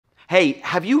Hey,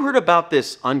 have you heard about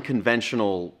this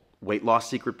unconventional weight loss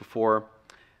secret before?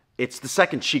 It's the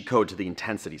second cheat code to the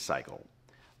intensity cycle.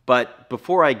 But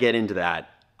before I get into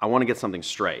that, I want to get something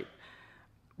straight.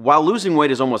 While losing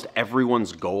weight is almost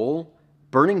everyone's goal,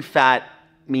 burning fat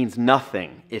means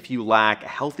nothing if you lack a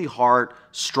healthy heart,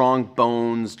 strong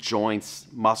bones, joints,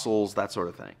 muscles, that sort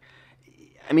of thing.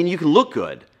 I mean, you can look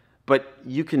good, but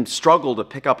you can struggle to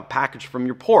pick up a package from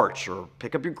your porch or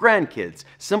pick up your grandkids.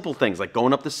 Simple things like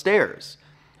going up the stairs.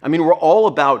 I mean, we're all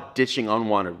about ditching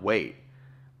unwanted weight,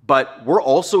 but we're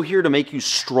also here to make you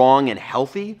strong and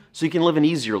healthy so you can live an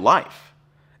easier life.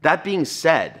 That being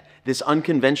said, this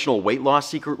unconventional weight loss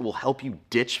secret will help you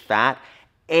ditch fat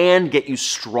and get you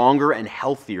stronger and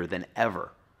healthier than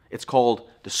ever. It's called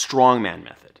the strongman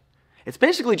method. It's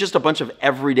basically just a bunch of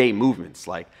everyday movements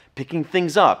like picking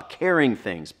things up, carrying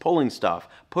things, pulling stuff,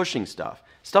 pushing stuff,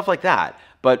 stuff like that,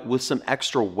 but with some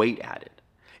extra weight added.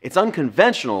 It's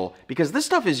unconventional because this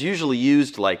stuff is usually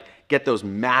used to get those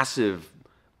massive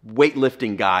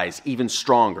weightlifting guys even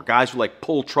stronger, guys who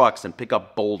pull trucks and pick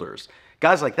up boulders,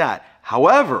 guys like that.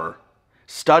 However,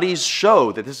 studies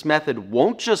show that this method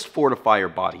won't just fortify your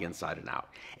body inside and out.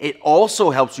 It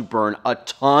also helps you burn a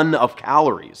ton of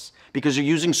calories because you're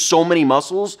using so many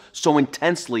muscles so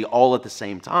intensely all at the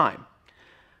same time.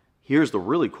 Here's the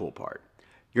really cool part.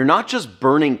 You're not just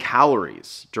burning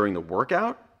calories during the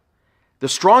workout. The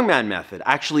strongman method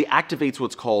actually activates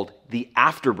what's called the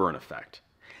afterburn effect.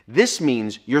 This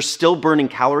means you're still burning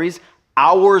calories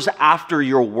hours after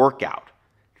your workout.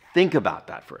 Think about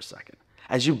that for a second.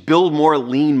 As you build more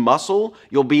lean muscle,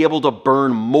 you'll be able to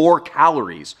burn more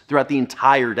calories throughout the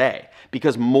entire day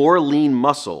because more lean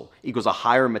muscle equals a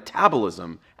higher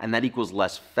metabolism, and that equals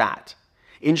less fat.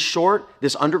 In short,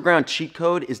 this underground cheat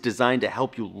code is designed to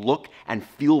help you look and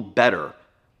feel better,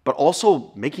 but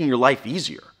also making your life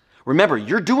easier. Remember,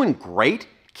 you're doing great.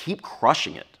 Keep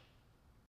crushing it.